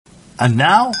And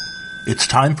now, it's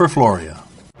time for Floria.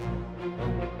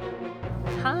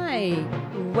 Hi,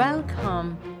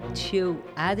 welcome to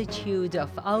Attitude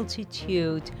of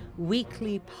Altitude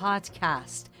weekly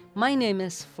podcast. My name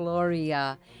is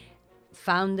Floria,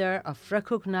 founder of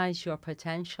Recognize Your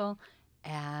Potential,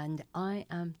 and I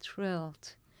am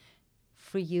thrilled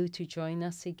for you to join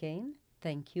us again.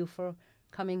 Thank you for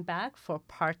coming back for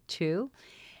part 2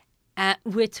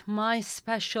 with my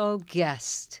special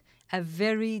guest, a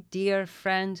very dear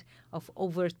friend of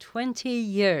over 20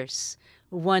 years,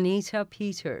 Juanita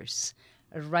Peters,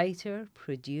 a writer,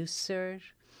 producer,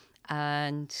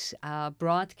 and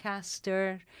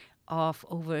broadcaster of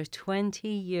over 20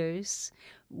 years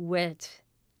with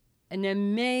an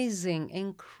amazing,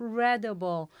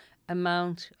 incredible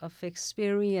amount of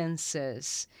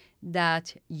experiences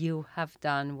that you have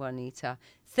done, Juanita.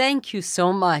 Thank you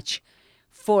so much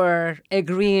for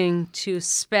agreeing to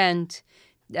spend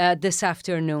this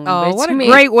afternoon with what a me.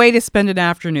 great way to spend an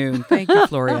afternoon. Thank you,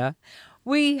 Floria.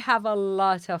 We have a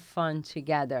lot of fun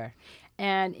together.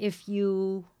 And if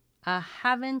you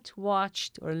haven't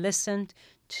watched or listened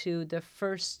to the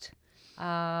first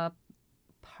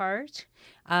part,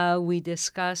 we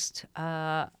discussed,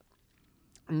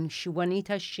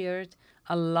 Juanita shared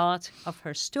a lot of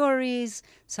her stories,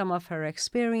 some of her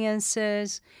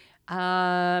experiences,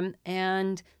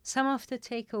 and some of the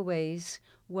takeaways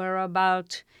were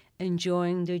about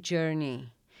enjoying the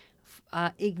journey,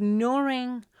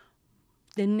 ignoring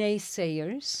the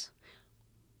naysayers,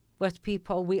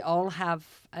 we all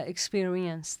have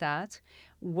experienced that,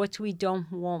 what we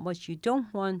don't want, what you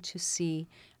don't want to see,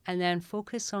 and then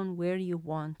focus on where you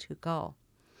want to go.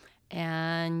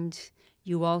 And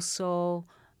you also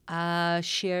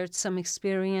shared some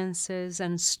experiences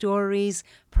and stories,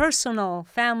 personal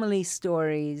family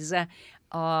stories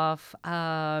of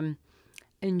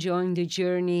enjoying the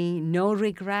journey, no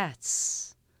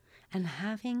regrets, and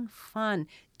having fun,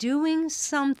 doing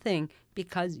something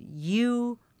because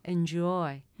you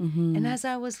enjoy. Mm-hmm. And as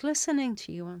I was listening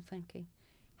to you, I'm thinking,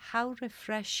 how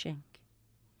refreshing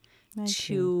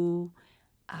to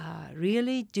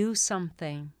really do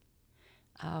something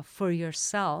for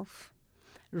yourself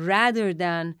rather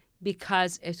than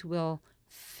because it will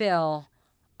fill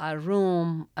a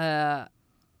room, a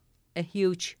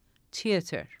huge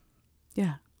theater.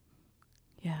 Yeah.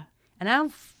 Yeah. And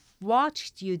I've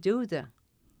watched you do that.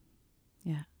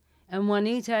 Yeah. And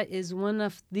Juanita is one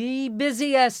of the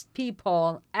busiest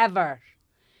people ever.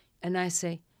 And I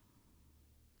say,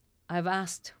 I've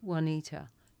asked Juanita,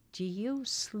 do you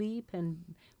sleep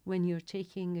and when you're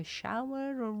taking a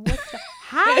shower or what?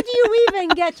 How do you even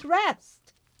get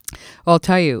rest? Well, I'll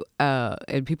tell you,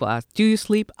 and people ask, do you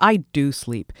sleep? I do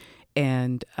sleep.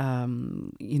 And,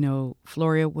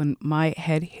 Floria, when my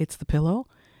head hits the pillow,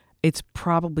 it's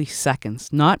probably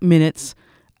seconds, not minutes.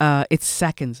 It's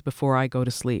seconds before I go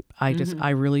to sleep. I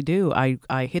really do.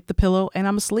 I hit the pillow and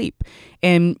I'm asleep.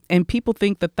 And people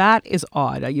think that is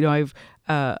odd.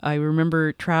 I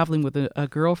remember traveling with a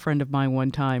girlfriend of mine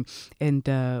one time, and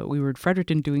we were in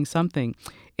Fredericton doing something.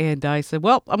 And I said,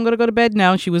 well, I'm going to go to bed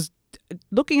now. And she was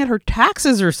looking at her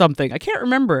taxes or something. I can't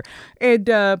remember.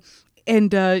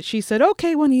 And she said,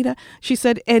 okay, Juanita. She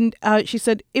said,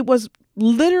 it was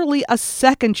literally a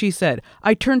second, she said.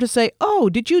 I turned to say, oh,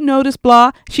 did you notice,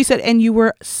 blah? She said, and you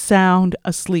were sound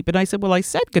asleep. And I said, well, I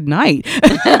said goodnight.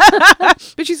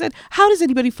 But she said, how does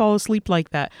anybody fall asleep like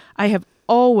that? I have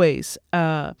always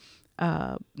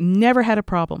never had a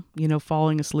problem,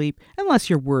 falling asleep, unless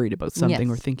you're worried about something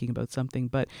or thinking about something.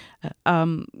 But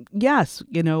yes,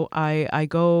 I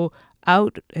go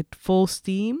out at full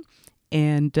steam.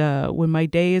 And when my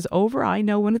day is over, I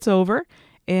know when it's over.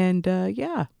 And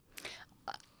yeah.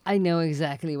 I know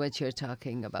exactly what you're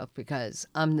talking about because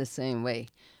I'm the same way.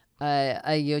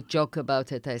 You joke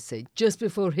about it. I say, just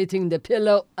before hitting the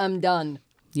pillow, I'm done.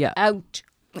 Yeah. Out.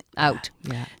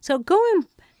 Yeah. So going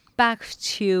back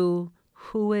to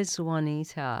who is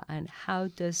Juanita and how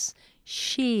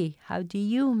do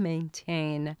you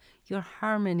maintain your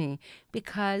harmony?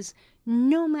 Because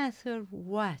no matter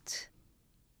what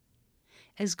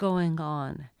is going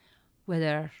on,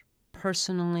 whether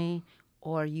personally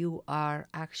or you are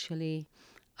actually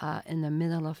in the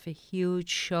middle of a huge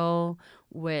show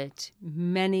with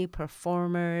many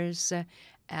performers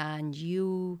and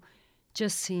you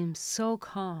just seem so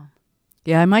calm.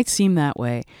 Yeah, I might seem that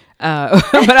way, but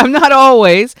I'm not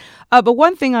always. But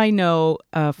one thing I know,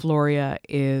 Floria,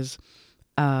 is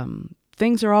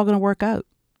things are all going to work out.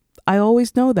 I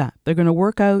always know that. They're going to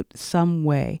work out some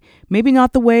way. Maybe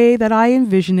not the way that I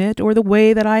envision it or the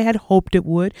way that I had hoped it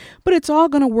would, but it's all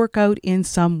going to work out in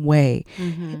some way.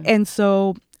 Mm-hmm. And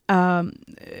so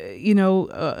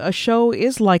a show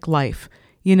is like life.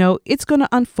 It's going to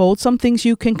unfold. Some things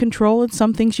you can control and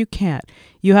some things you can't.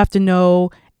 You have to know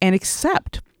and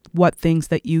accept what things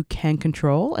that you can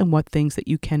control and what things that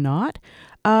you cannot,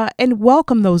 and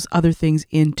welcome those other things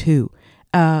in too.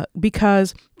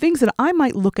 Because things that I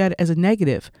might look at as a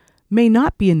negative may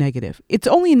not be a negative. It's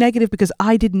only a negative because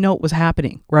I didn't know it was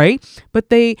happening, right?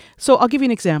 So I'll give you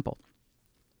an example.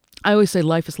 I always say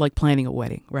life is like planning a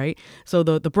wedding, right? So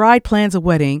the bride plans a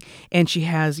wedding and she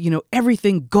has,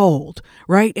 everything gold,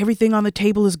 right? Everything on the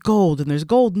table is gold and there's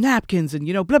gold napkins and,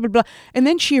 blah, blah, blah. And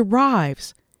then she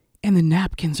arrives and the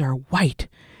napkins are white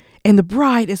and the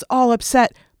bride is all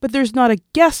upset, but there's not a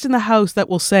guest in the house that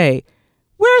will say,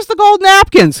 "Where's the gold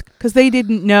napkins?" Because they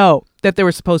didn't know that there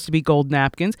were supposed to be gold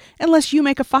napkins unless you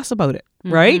make a fuss about it,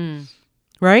 right?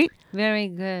 Mm-hmm. Right? Very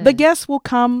good. The guests will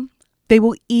come, they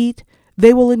will eat,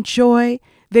 they will enjoy,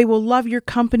 they will love your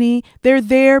company. They're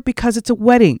there because it's a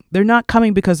wedding. They're not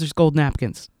coming because there's gold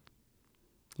napkins.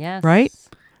 Yes. Right?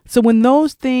 So when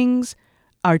those things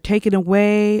are taken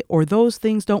away or those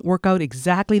things don't work out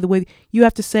exactly the way, you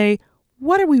have to say,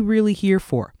 what are we really here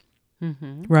for?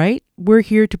 Mm-hmm. Right? We're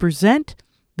here to present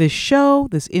this show,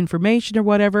 this information or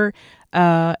whatever,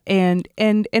 and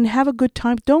have a good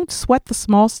time. Don't sweat the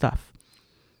small stuff.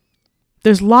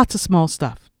 There's lots of small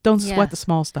stuff. Don't sweat the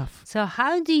small stuff. So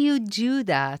how do you do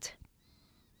that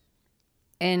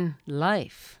in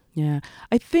life? Yeah.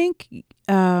 I think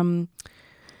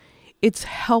it's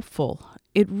helpful.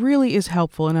 It really is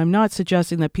helpful. And I'm not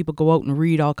suggesting that people go out and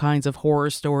read all kinds of horror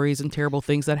stories and terrible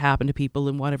things that happen to people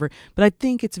and whatever. But I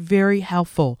think it's very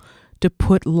helpful to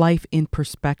put life in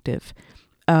perspective.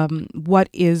 What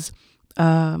is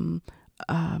a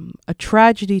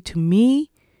tragedy to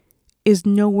me is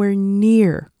nowhere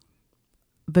near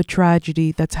the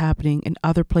tragedy that's happening in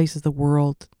other places of the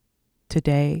world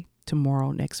today,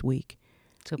 tomorrow, next week.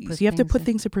 So you have to put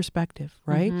things in perspective,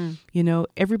 right? Mm-hmm.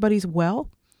 Everybody's well.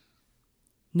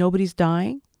 Nobody's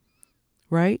dying,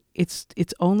 right? It's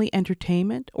only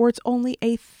entertainment or it's only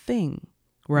a thing,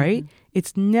 right? Mm-hmm.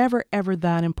 It's never, ever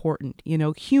that important.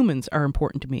 Humans are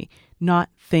important to me, not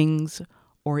things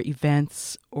or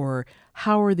events or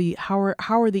how are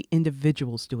the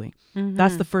individuals doing? Mm-hmm.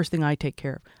 That's the first thing I take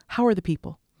care of. How are the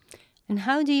people? And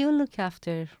how do you look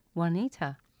after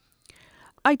Juanita?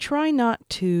 I try not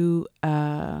to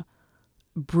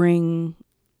bring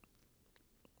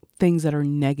things that are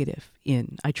negative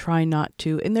in. I try not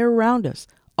to, and they're around us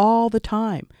all the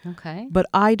time. Okay. But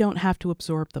I don't have to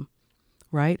absorb them,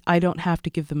 right? I don't have to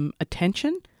give them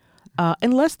attention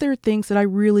unless there are things that I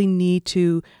really need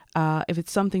to, if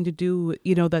it's something to do,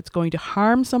 that's going to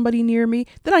harm somebody near me,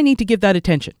 then I need to give that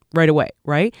attention right away,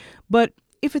 right? But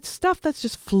if it's stuff that's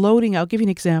just floating, I'll give you an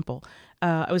example.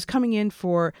 I was coming in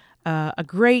for a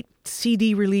great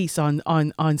CD release on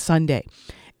Sunday.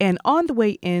 And on the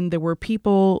way in, there were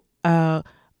people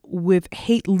with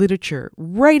hate literature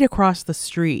right across the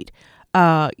street,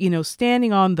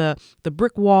 standing on the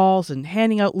brick walls and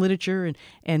handing out literature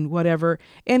and whatever.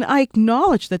 And I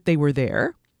acknowledged that they were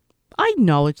there.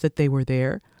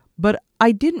 But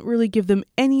I didn't really give them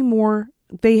any more.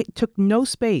 They took no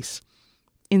space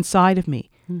inside of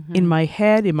me, in my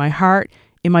head, in my heart,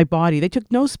 in my body. They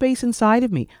took no space inside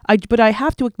of me. But I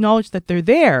have to acknowledge that they're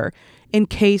there in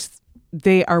case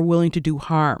they are willing to do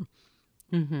harm.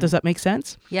 Mm-hmm. Does that make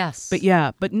sense? Yes.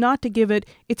 But not to give it,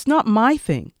 it's not my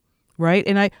thing, right?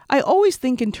 And I always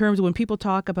think in terms of when people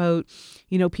talk about,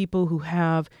 people who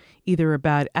have either a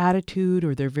bad attitude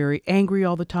or they're very angry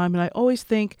all the time. And I always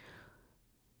think,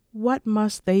 what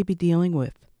must they be dealing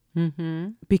with?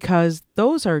 Mm-hmm. Because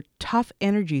those are tough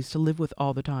energies to live with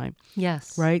all the time.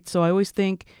 Yes. Right? So I always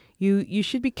think you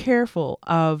should be careful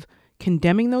of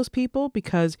condemning those people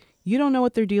because you don't know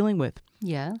what they're dealing with.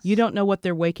 Yes. You don't know what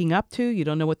they're waking up to. You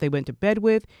don't know what they went to bed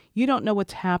with. You don't know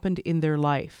what's happened in their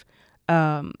life.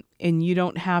 And you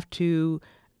don't have to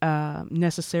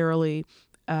necessarily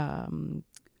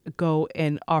go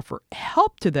and offer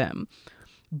help to them.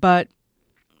 But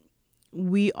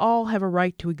we all have a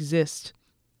right to exist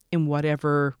in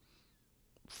whatever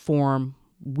form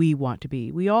we want to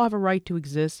be. We all have a right to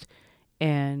exist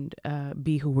and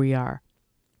be who we are,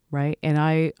 right? And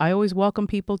I always welcome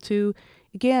people to,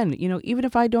 again, even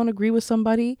if I don't agree with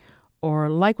somebody or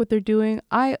like what they're doing,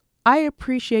 I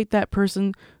appreciate that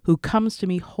person who comes to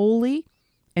me wholly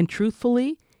and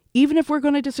truthfully, even if we're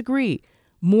going to disagree,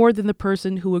 more than the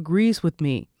person who agrees with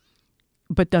me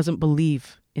but doesn't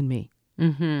believe in me.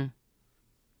 Mm-hmm.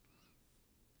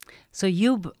 So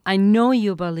I know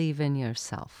you believe in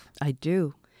yourself. I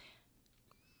do.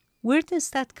 Where does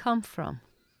that come from?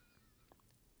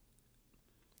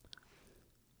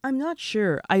 I'm not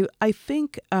sure. I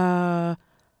think one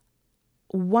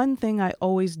thing I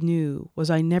always knew was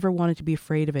I never wanted to be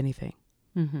afraid of anything.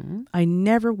 Mm-hmm. I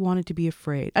never wanted to be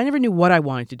afraid. I never knew what I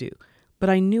wanted to do, but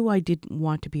I knew I didn't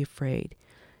want to be afraid.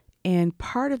 And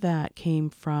part of that came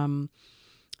from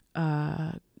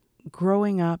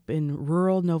growing up in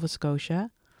rural Nova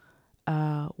Scotia,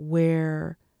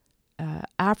 where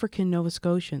African Nova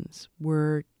Scotians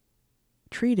were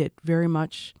treated very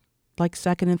much like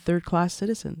second and third class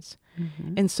citizens.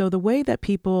 Mm-hmm. And so the way that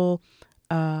people,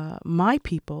 my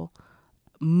people,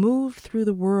 moved through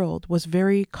the world was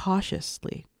very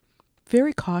cautiously.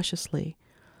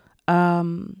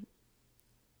 And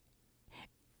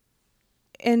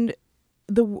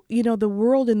the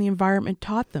world and the environment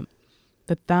taught them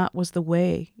that was the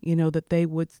way, that they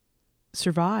would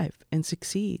survive and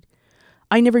succeed.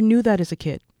 I never knew that as a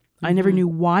kid. Mm-hmm. I never knew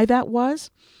why that was,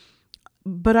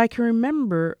 but I can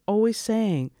remember always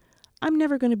saying, I'm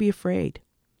never going to be afraid.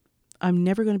 I'm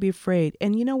never going to be afraid.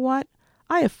 And you know what?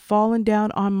 I have fallen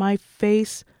down on my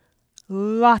face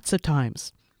lots of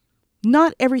times.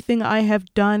 Not everything I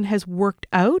have done has worked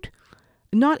out.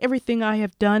 Not everything I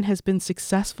have done has been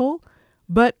successful,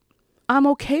 but I'm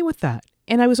okay with that.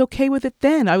 And I was okay with it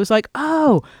then. I was like,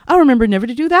 oh, I'll remember never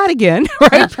to do that again,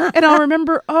 right? And I'll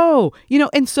remember,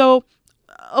 and so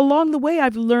along the way,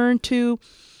 I've learned to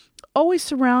always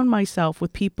surround myself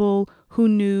with people who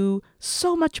knew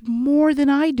so much more than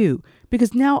I do,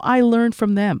 because now I learn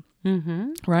from them.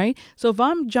 Mm-hmm. Right? So if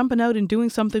I'm jumping out and doing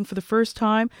something for the first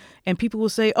time and people will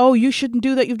say, oh, you shouldn't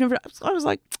do that. You've never, I was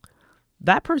like,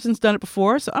 that person's done it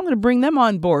before, so I'm going to bring them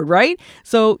on board, right?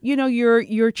 So,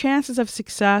 your chances of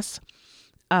success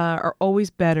are always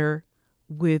better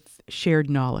with shared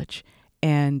knowledge.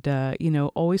 And,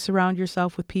 always surround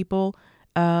yourself with people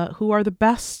who are the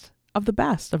best of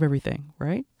everything,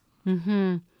 right?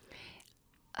 Mm-hmm.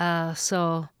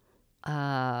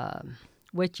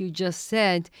 What you just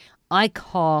said, I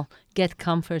call get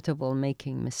comfortable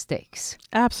making mistakes.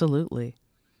 Absolutely.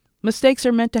 Mistakes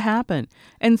are meant to happen.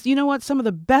 And you know what? Some of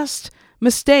the best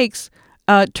mistakes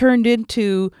turned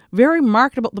into very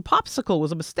marketable. The popsicle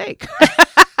was a mistake.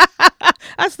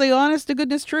 That's the honest to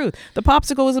goodness truth. The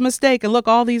popsicle was a mistake. And look,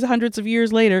 all these hundreds of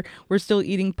years later, we're still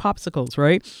eating popsicles,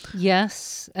 right?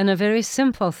 Yes. And a very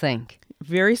simple thing.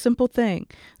 Very simple thing.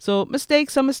 So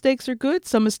some mistakes are good,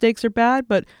 some mistakes are bad,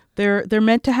 but they're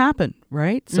meant to happen,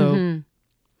 right? So, mm-hmm.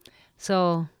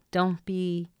 So don't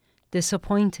be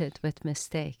disappointed with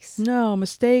mistakes. No,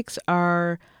 mistakes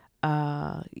are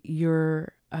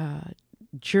your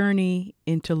journey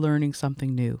into learning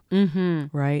something new, mm-hmm.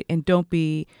 right? And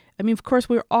of course,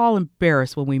 we're all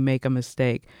embarrassed when we make a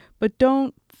mistake, but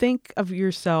don't think of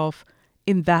yourself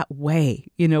in that way.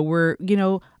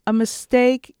 A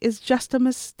mistake is just a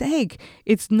mistake.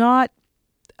 It's not,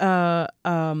 it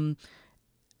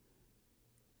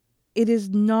is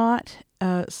not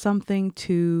something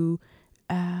to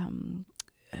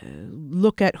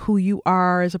look at who you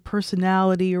are as a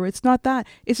personality, or it's not that.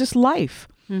 It's just life.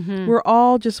 Mm-hmm. We're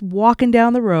all just walking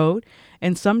down the road,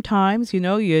 and sometimes, you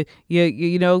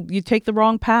take the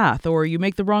wrong path, or you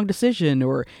make the wrong decision,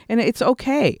 and it's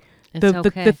okay.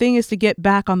 The thing is to get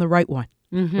back on the right one,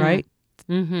 mm-hmm. right?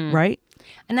 Mm-hmm. Right?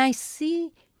 And I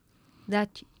see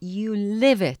that you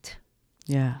live it.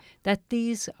 Yeah. That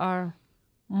these are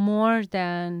more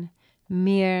than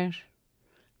mere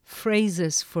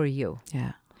phrases for you.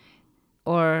 Yeah.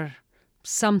 Or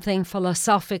something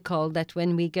philosophical that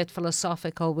when we get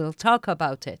philosophical, we'll talk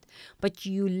about it. But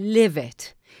you live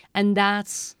it. And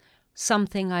that's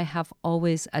something I have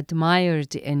always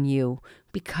admired in you,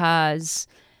 because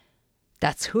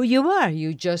that's who you are.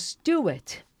 You just do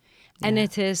it. Yeah. And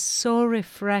it is so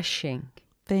refreshing.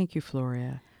 Thank you,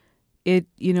 Floria.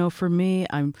 For me,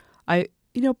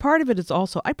 part of it is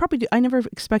also, I never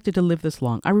expected to live this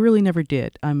long. I really never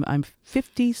did. I'm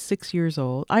 56 years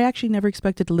old. I actually never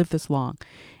expected to live this long.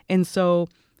 And so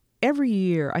every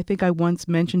year, I think I once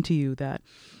mentioned to you that,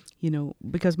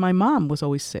 because my mom was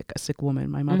always sick, a sick woman.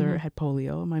 My mother mm-hmm. had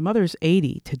polio. My mother's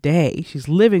 80 today. She's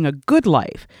living a good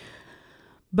life.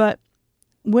 But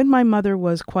when my mother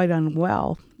was quite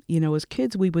unwell, as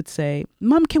kids, we would say,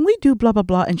 Mom, can we do blah, blah,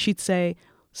 blah? And she'd say,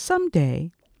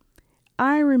 someday.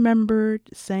 I remembered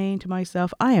saying to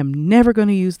myself, I am never going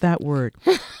to use that word,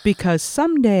 because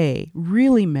someday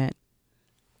really meant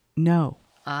no.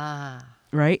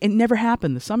 Right? It never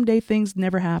happened. The someday things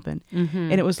never happened.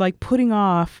 Mm-hmm. And it was like putting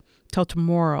off till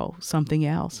tomorrow something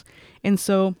else. And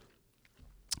so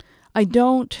I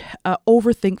don't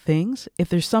overthink things. If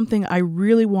there's something I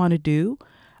really want to do,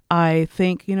 I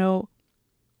think,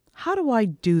 how do I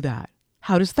do that?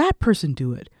 How does that person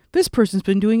do it? this person's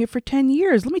been doing it for 10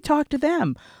 years. Let me talk to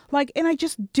them. Like, and I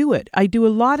just do it. I do a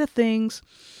lot of things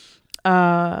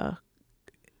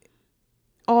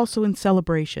also in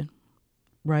celebration,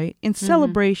 right? In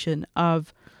celebration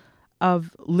of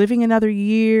living another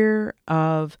year,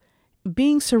 of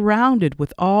being surrounded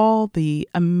with all the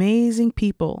amazing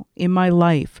people in my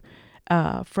life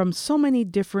from so many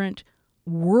different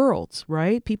worlds,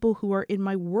 right? People who are in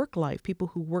my work life,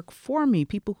 people who work for me,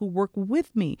 people who work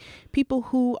with me, people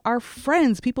who are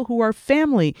friends, people who are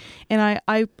family. And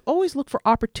I always look for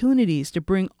opportunities to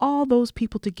bring all those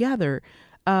people together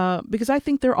because I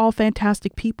think they're all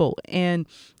fantastic people. And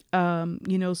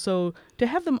so to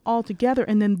have them all together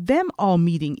and then them all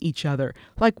meeting each other,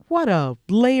 like what a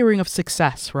layering of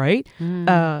success, right? And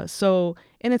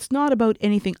it's not about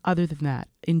anything other than that.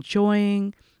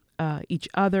 Enjoying each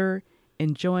other,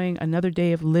 enjoying another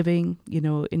day of living,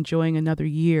 enjoying another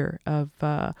year of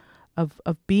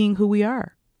being who we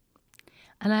are.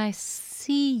 And I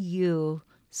see you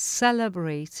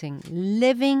celebrating,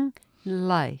 living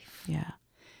life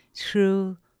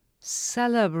through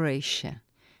celebration.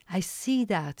 I see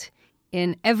that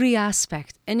in every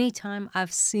aspect. Anytime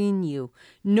I've seen you,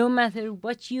 no matter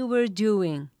what you were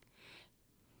doing,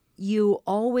 you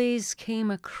always came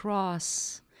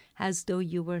across as though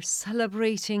you were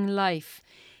celebrating life.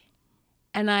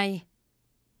 And I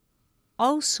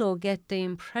also get the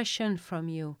impression from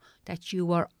you that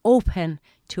you are open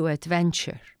to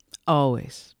adventure.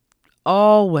 Always.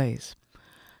 Always.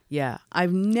 Yeah.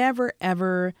 I've never,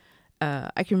 ever,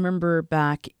 I can remember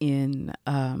back in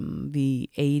the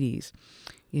 80s,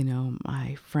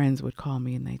 my friends would call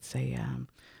me and they'd say,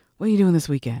 what are you doing this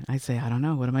weekend? I'd say, I don't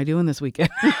know. What am I doing this weekend?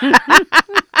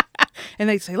 And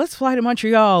they'd say, let's fly to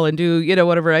Montreal and do,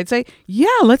 whatever. I'd say, yeah,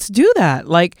 let's do that.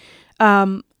 Like,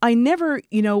 I never,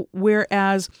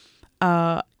 whereas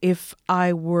if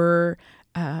I were,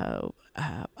 I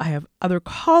have other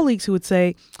colleagues who would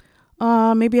say,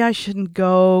 maybe I shouldn't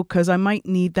go because I might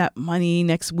need that money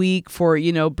next week for,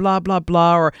 blah, blah,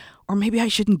 blah. Or maybe I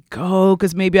shouldn't go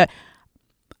because maybe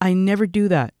I never do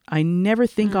that. I never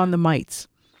think on the mites,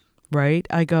 right?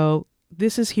 I go,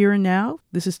 this is here and now.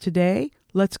 This is today.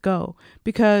 Let's go.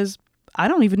 Because I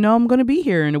don't even know I'm going to be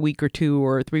here in a week or 2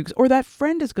 or 3 weeks, or that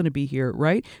friend is going to be here,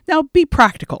 right? Now, be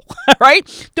practical,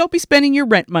 right? Don't be spending your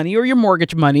rent money or your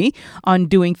mortgage money on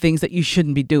doing things that you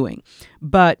shouldn't be doing.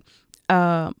 But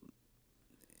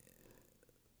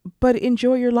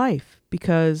enjoy your life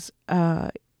because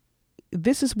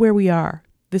this is where we are.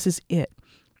 This is it.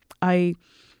 I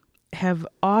have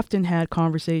often had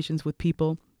conversations with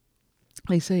people.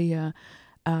 They say,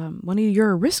 Juanita,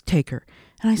 you're a risk taker.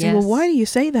 And I say, Yes. well, why do you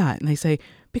say that? And they say,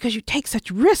 because you take such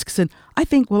risks. And I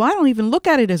think, well, I don't even look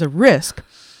at it as a risk.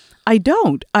 I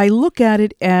don't. I look at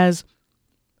it as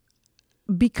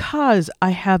because I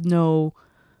have no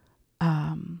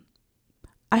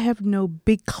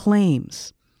big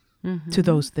claims to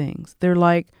those things. They're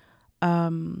like,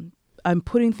 I'm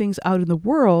putting things out in the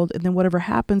world, and then whatever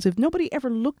happens, if nobody ever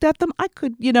looked at them, I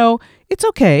could, it's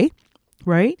okay,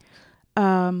 right?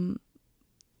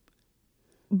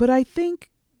 But I think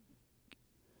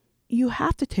you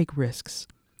have to take risks,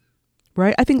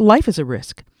 right? I think life is a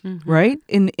risk, right?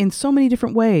 In so many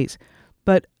different ways.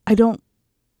 But I don't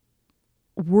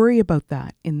worry about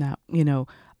that in that,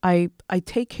 I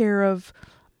take care of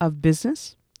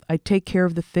business. I take care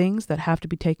of the things that have to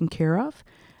be taken care of.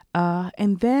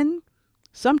 And then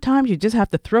sometimes you just have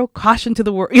to throw caution to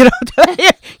the wind.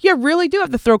 You really do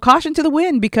have to throw caution to the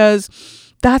wind because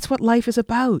that's what life is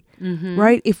about,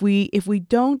 right? If we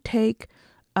don't take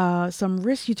some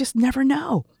risks, you just never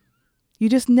know. You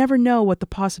just never know what the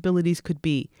possibilities could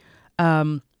be.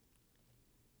 I've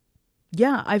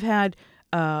had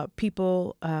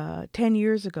people 10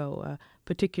 years ago, a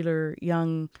particular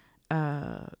young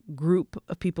group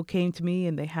of people came to me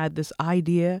and they had this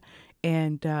idea,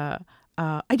 and I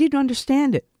didn't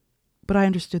understand it, but I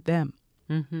understood them.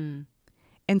 And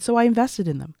so I invested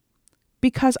in them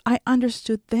because I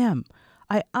understood them.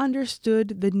 I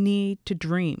understood the need to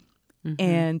dream.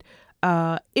 And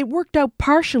it worked out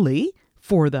partially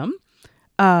for them.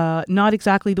 Not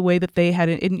exactly the way that they had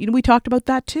it. And we talked about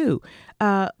that too.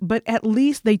 But at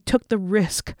least they took the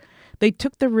risk. They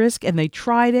took the risk and they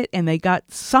tried it and they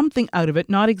got something out of it,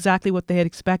 not exactly what they had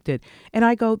expected. And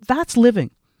I go, that's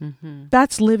living.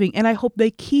 That's living. And I hope they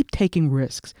keep taking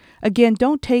risks. Again,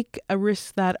 don't take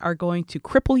risks that are going to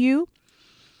cripple you.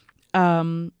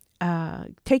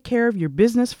 Take care of your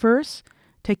business first.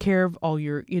 Take care of all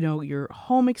your, your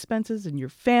home expenses and your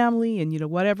family and,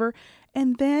 whatever.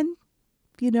 And then,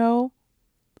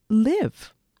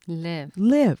 live.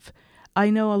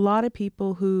 I know a lot of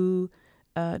people who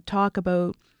talk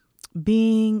about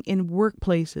being in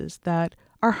workplaces that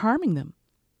are harming them,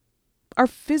 are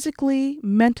physically,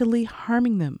 mentally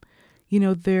harming them.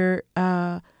 They're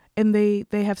and they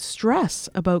have stress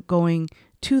about going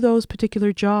to those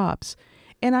particular jobs.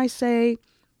 And I say,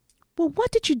 well,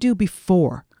 what did you do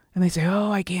before? And they say,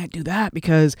 oh, I can't do that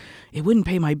because it wouldn't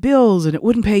pay my bills and it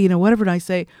wouldn't pay, whatever. And I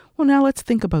say, well, now let's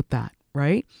think about that,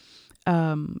 right?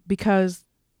 Because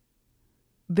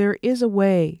there is a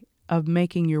way of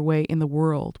making your way in the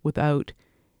world without,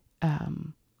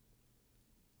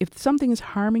 if something is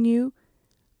harming you,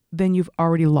 then you've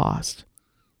already lost.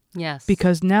 Yes.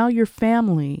 Because now your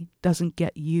family doesn't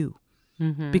get you.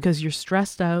 Mm-hmm. Because you're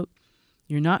stressed out,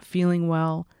 you're not feeling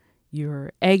well,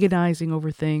 you're agonizing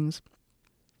over things.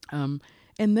 And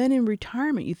then in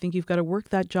retirement, you think you've got to work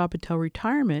that job until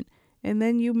retirement, and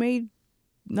then you may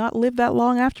not live that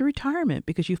long after retirement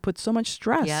because you've put so much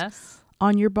stress Yes.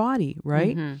 on your body,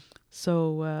 right? Mm-hmm.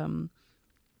 So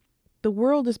the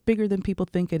world is bigger than people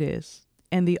think it is.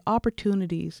 And the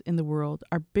opportunities in the world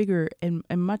are bigger and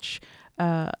much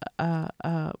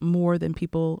more than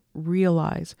people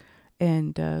realize.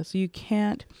 And so you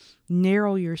can't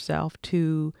narrow yourself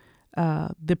to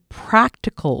the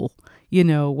practical, we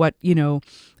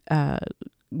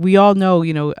all know,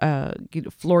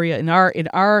 Floria, in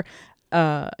our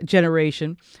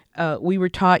generation, we were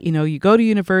taught, you go to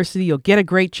university, you'll get a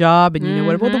great job, and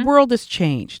whatever. Well, the world has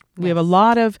changed. We have a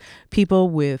lot of people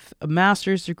with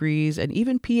master's degrees and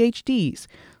even PhDs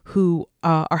who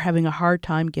are having a hard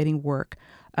time getting work.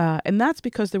 And that's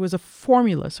because there was a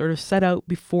formula sort of set out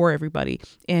before everybody.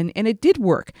 And it did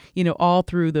work, all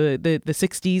through the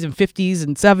 60s and 50s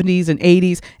and 70s and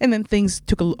 80s. And then things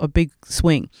took a big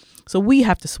swing. So we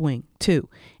have to swing too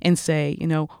and say,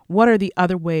 what are the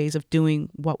other ways of doing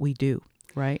what we do,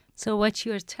 right? So what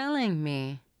you're telling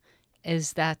me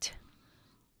is that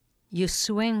you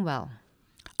swing well.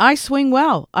 I swing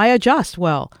well. I adjust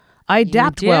well. I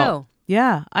adapt You do. well.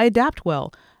 Yeah, I adapt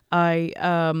well.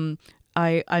 I'm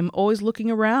always looking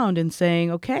around and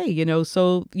saying, okay,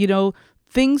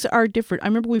 things are different. I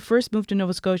remember we first moved to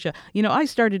Nova Scotia. I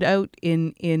started out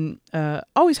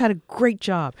always had a great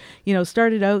job.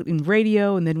 Started out in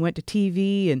radio and then went to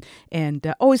TV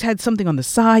and always had something on the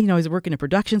side. I was working in a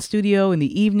production studio in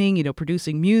the evening,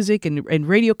 producing music and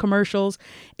radio commercials.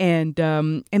 And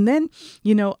then,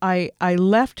 I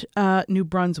left New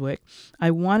Brunswick.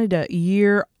 I wanted a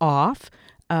year off.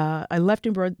 I left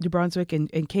New Brunswick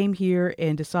and came here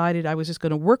and decided I was just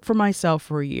going to work for myself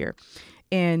for a year.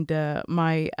 And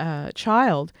my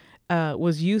child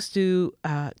was used to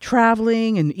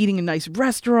traveling and eating in nice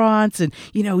restaurants and,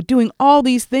 doing all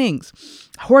these things,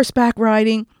 horseback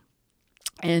riding.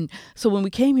 And so when we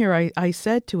came here, I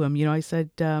said to him,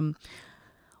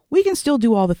 we can still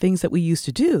do all the things that we used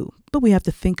to do, but we have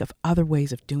to think of other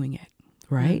ways of doing it.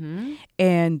 Right. Mm-hmm.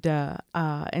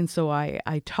 And so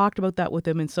I talked about that with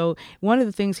him. And so one of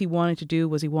the things he wanted to do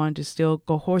was he wanted to still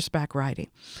go horseback riding.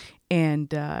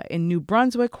 And in New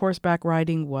Brunswick, horseback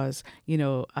riding was,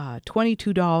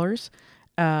 $22.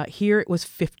 Here it was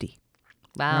 $50.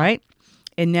 Wow. Right.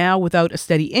 And now without a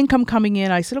steady income coming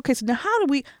in, I said, okay, so now how are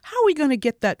we going to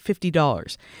get that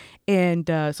 $50? And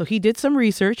so he did some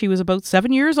research. He was about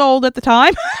 7 years old at the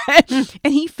time.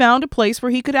 And he found a place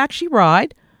where he could actually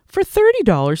ride for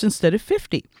 $30 instead of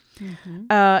 $50. Mm-hmm.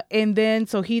 And then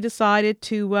so he decided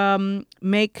to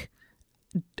make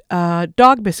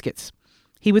dog biscuits.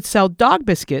 He would sell dog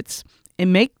biscuits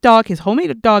and make his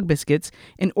homemade dog biscuits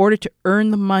in order to earn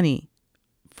the money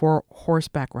for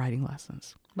horseback riding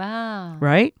lessons. Wow.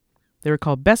 Right? They were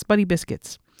called Best Buddy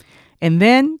biscuits. And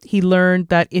then he learned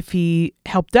that if he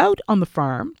helped out on the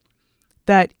farm,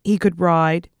 that he could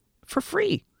ride for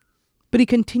free. But he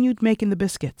continued making the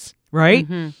biscuits. Right?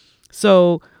 Mm-hmm.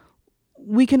 So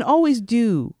we can always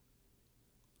do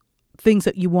things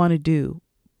that you want to do,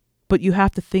 but you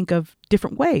have to think of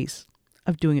different ways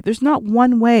of doing it. There's not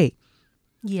one way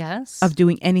of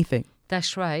doing anything.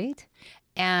 That's right.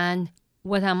 And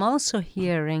what I'm also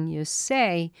hearing you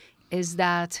say is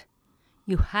that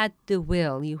you had the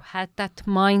will, you had that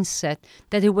mindset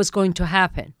that it was going to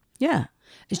happen. Yeah.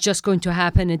 It's just going to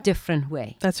happen a different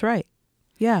way. That's right.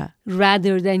 Yeah.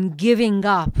 Rather than giving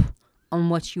up on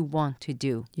what you want to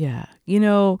do. Yeah.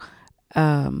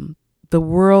 The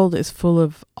world is full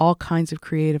of all kinds of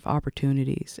creative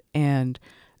opportunities, and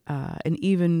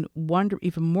even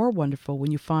more wonderful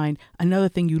when you find another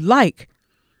thing you like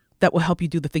that will help you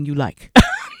do the thing you like.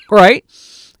 Right?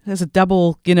 That's a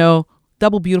double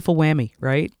beautiful whammy,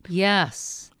 right?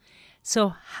 Yes. So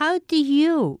how do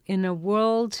you, in a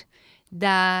world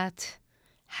that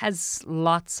has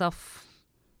lots of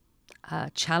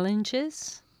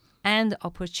challenges and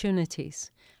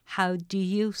opportunities, How do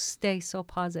you stay so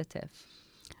positive?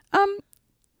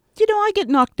 I get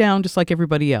knocked down just like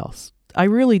everybody else. I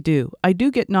really do. I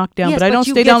do get knocked down, Yes, but I but don't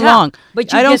you stay get down up. long.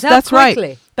 But you I don't. get up That's quickly.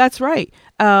 right. That's right.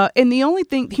 And the only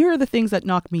thing here are the things that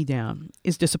knock me down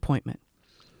is disappointment.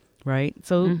 Right.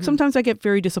 So sometimes I get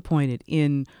very disappointed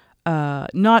in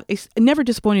never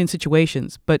disappointed in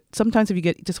situations, but sometimes if you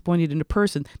get disappointed in a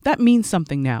person, that means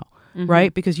something now.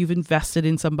 Right, because you've invested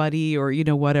in somebody or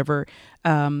whatever,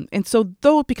 and so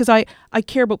because I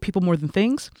care about people more than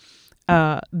things,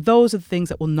 those are the things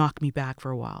that will knock me back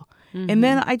for a while, and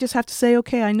then I just have to say,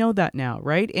 okay, I know that now,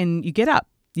 right? And you get up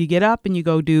and you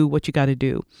go do what you got to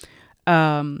do,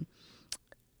 and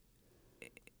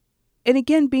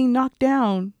again, being knocked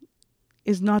down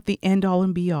is not the end all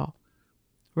and be all,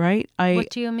 right? What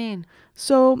do you mean?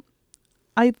 So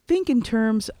I think in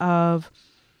terms of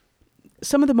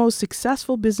some of the most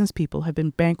successful business people have been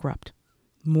bankrupt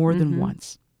more than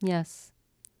once. Yes.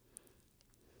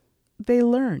 They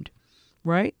learned,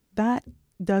 right? That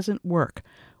doesn't work,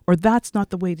 or that's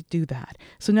not the way to do that.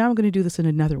 So now I'm going to do this in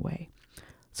another way.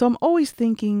 So I'm always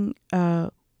thinking,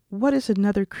 what is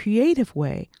another creative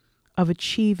way of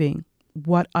achieving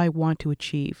what I want to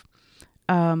achieve?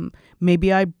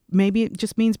 Maybe it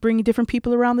just means bringing different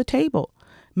people around the table.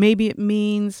 Maybe it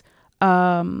means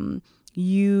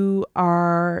you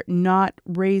are not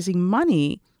raising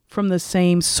money from the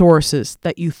same sources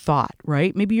that you thought,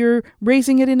 right? Maybe you're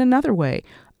raising it in another way.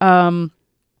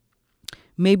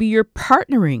 Maybe you're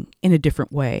partnering in a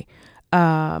different way.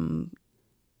 The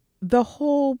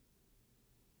whole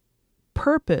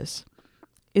purpose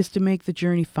is to make the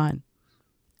journey fun.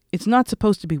 It's not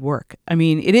supposed to be work. I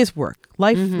mean, it is work.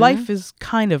 Life is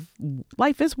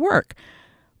work.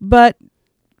 But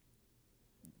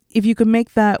if you can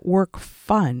make that work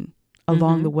fun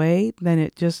along the way, then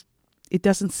it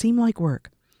doesn't seem like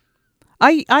work.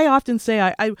 I often say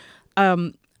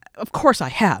of course I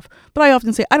have, but I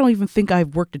often say I don't even think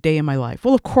I've worked a day in my life.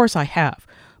 Well, of course I have,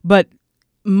 but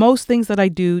most things that I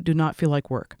do not feel like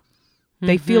work.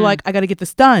 They feel like I got to get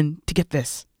this done to get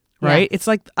this, right? Yeah. It's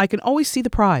like I can always see the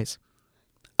prize.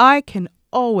 I can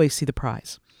always see the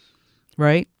prize,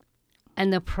 right?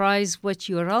 And the prize, what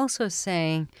you're also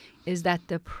saying is that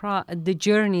the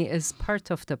journey is part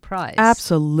of the prize.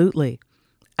 Absolutely.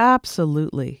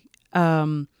 Absolutely.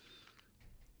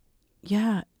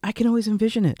 Yeah, I can always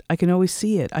envision it. I can always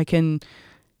see it. I can,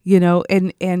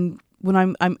 and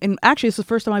when and actually it's the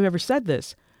first time I've ever said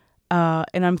this.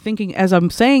 And I'm thinking as I'm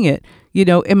saying it,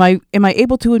 am I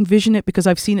able to envision it because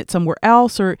I've seen it somewhere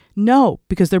else, or no,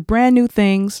 because they're brand new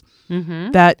things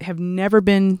that have never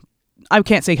been, I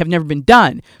can't say have never been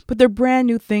done, but they're brand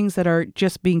new things that are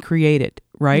just being created,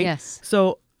 right? Yes.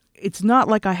 So it's not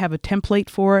like I have a template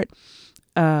for it,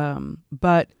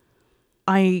 but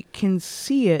I can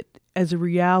see it as a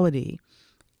reality.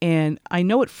 And I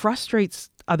know it frustrates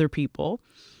other people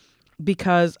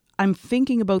because I'm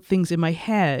thinking about things in my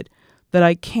head that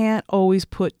I can't always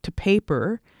put to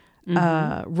paper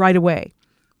right away.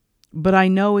 But I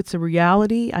know it's a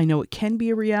reality. I know it can be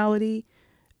a reality.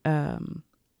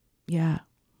 Yeah.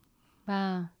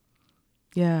 Wow.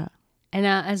 Yeah. And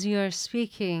now as you're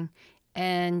speaking,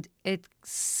 and it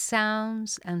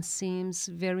sounds and seems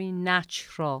very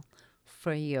natural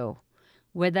for you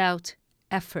without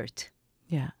effort,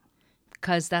 Yeah.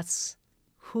 because that's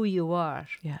who you are.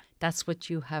 Yeah. That's what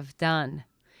you have done,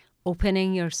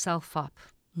 opening yourself up.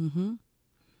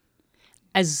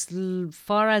 As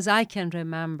far as I can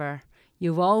remember,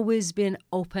 you've always been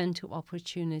open to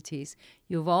opportunities.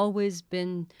 You've always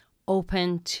been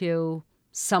open to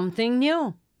something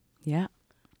new. Yeah.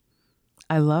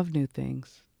 I love new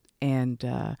things and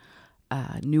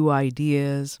new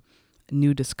ideas,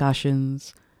 new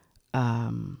discussions,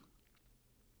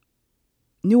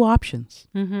 new options,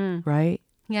 right?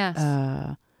 Yes.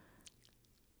 I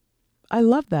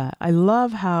love that. I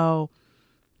love how,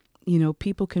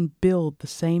 people can build the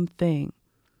same thing,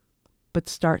 but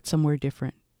start somewhere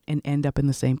different and end up in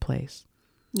the same place.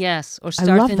 Yes, or I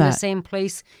start love in the that. same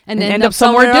place and end up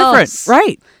somewhere different. else.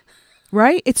 Right.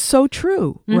 Right. It's so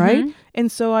true. Right. And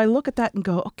so I look at that and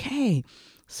go, okay,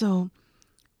 so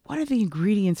what are the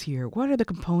ingredients here? What are the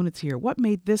components here? What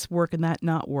made this work and that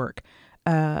not work?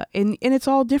 And it's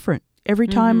all different. Every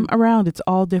time around, it's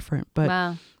all different. But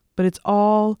Wow. but it's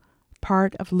all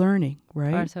part of learning,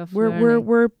 right? Part of we're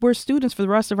learning. we're students for the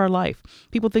rest of our life.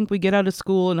 People think we get out of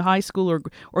school and high school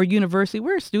or university.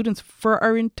 We're students for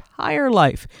our entire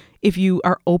life if you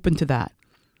are open to that.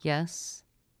 Yes.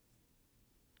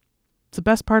 It's the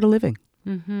best part of living.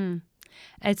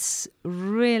 It's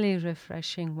really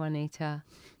refreshing, Juanita,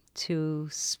 to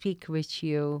speak with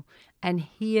you and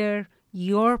hear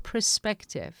your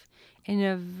perspective in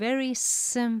a very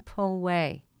simple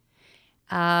way,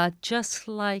 just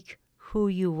like who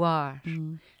you are.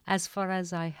 As far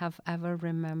as I have ever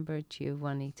remembered you,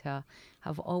 Juanita,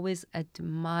 I've always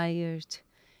admired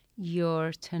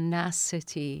your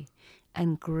tenacity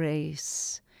and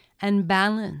grace and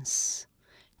balance.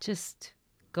 Just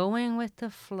going with the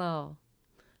flow.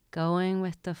 Going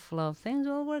with the flow. Things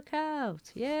will work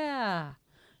out. Yeah.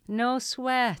 No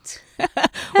sweat.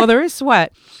 Well, there is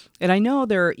sweat. And I know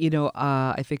there,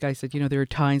 I think I said, there are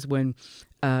times when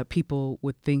people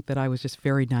would think that I was just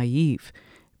very naive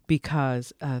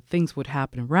because things would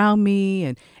happen around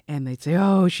me and they'd say,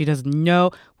 oh, she doesn't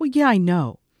know. Well, yeah, I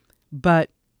know. But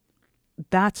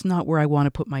that's not where I want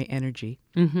to put my energy,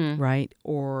 right?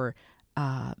 Or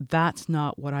that's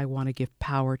not what I want to give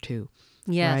power to.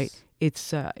 Yes. Right?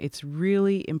 It's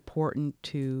really important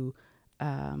to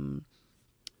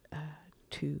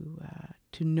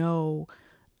know,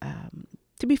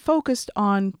 to be focused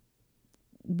on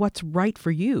what's right for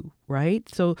you, right?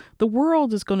 So the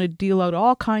world is going to deal out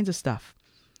all kinds of stuff.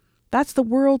 That's the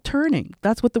world turning.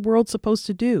 That's what the world's supposed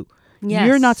to do. Yes.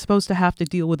 You're not supposed to have to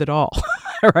deal with it all,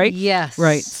 right? Yes.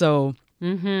 Right. So,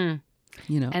 And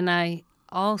I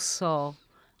also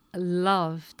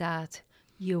love that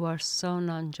you are so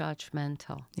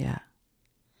non-judgmental. Yeah.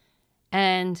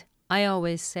 And I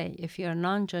always say, if you're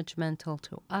non-judgmental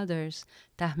to others,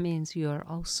 that means you're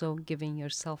also giving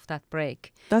yourself that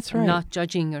break. That's right. Not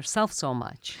judging yourself so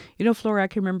much. Flora, I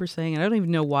can remember saying, and I don't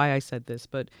even know why I said this,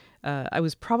 but I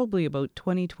was probably about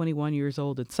 20, 21 years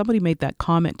old, and somebody made that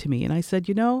comment to me. And I said,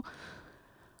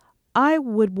 I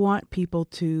would want people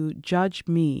to judge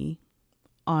me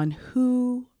on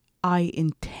who I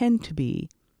intend to be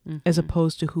as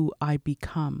opposed to who I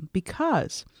become,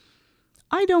 because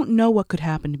I don't know what could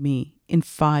happen to me in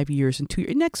 5 years, in 2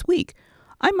 years. Next week,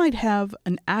 I might have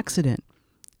an accident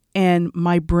and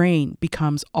my brain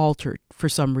becomes altered for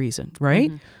some reason,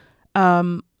 right?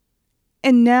 And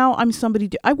now I'm somebody.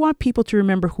 I want people to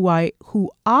remember who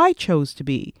I chose to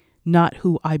be, not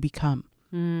who I become,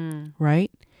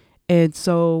 right? And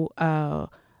so I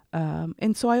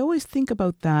always think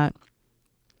about that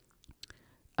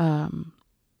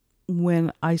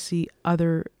when I see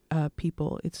other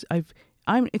people. It's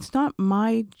not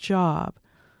my job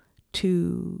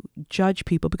to judge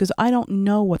people because I don't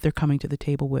know what they're coming to the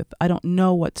table with. I don't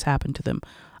know what's happened to them.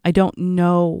 I don't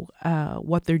know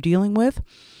what they're dealing with.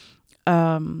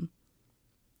 But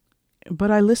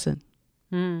I listen.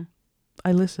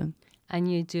 I listen.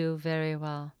 And you do very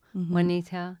well.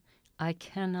 Juanita, I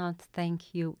cannot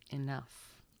thank you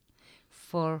enough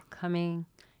for coming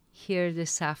here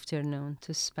this afternoon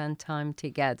to spend time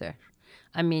together.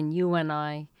 I mean, you and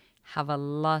I have a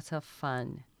lot of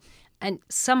fun. And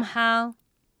somehow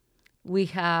we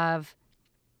have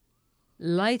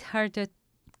lighthearted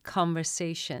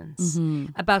conversations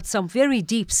about some very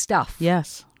deep stuff.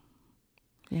 Yes.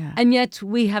 Yeah. And yet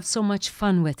we have so much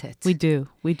fun with it. We do.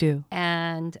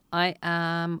 And I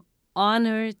am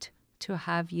honored to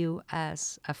have you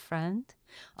as a friend.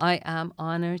 I am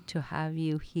honored to have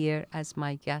you here as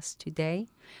my guest today.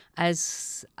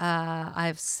 As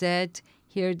I've said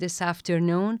here this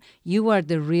afternoon, you are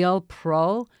the real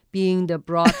pro, being the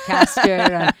broadcaster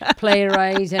and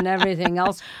playwright and everything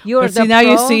else. You're the pro. Now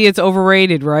you see it's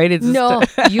overrated, right? You're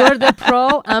the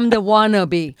pro. I'm the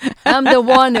wannabe. I'm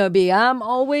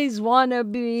always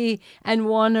wannabe and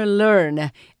want to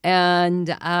learn.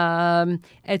 And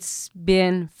it's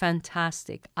been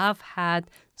fantastic. I've had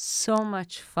so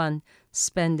much fun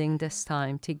spending this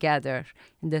time together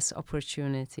in this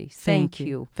opportunity. Thank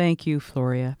you. Thank you,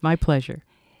 Floria. My pleasure.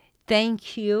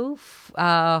 Thank you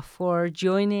for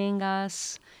joining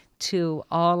us. To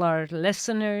all our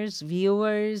listeners,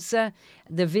 viewers,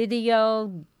 the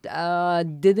video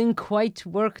didn't quite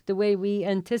work the way we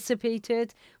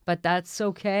anticipated, but that's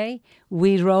okay.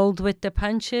 We rolled with the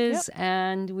punches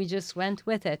and we just went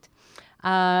with it.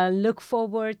 Look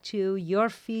forward to your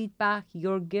feedback,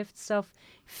 your gifts of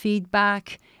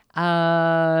feedback.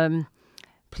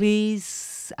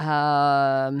 Please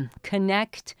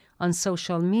connect on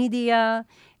social media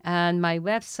and my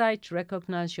website,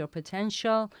 Recognize Your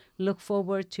Potential. Look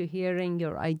forward to hearing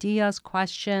your ideas,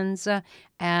 questions,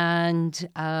 and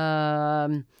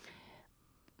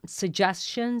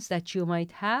suggestions that you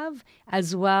might have,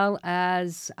 as well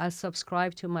as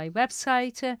subscribe to my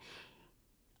website.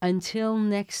 Until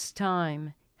next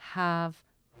time, have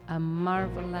a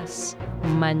marvelous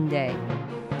Monday.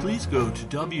 Please go to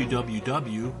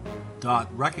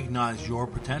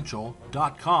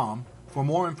www.recognizeyourpotential.com for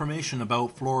more information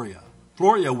about Floria.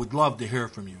 Floria would love to hear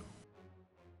from you.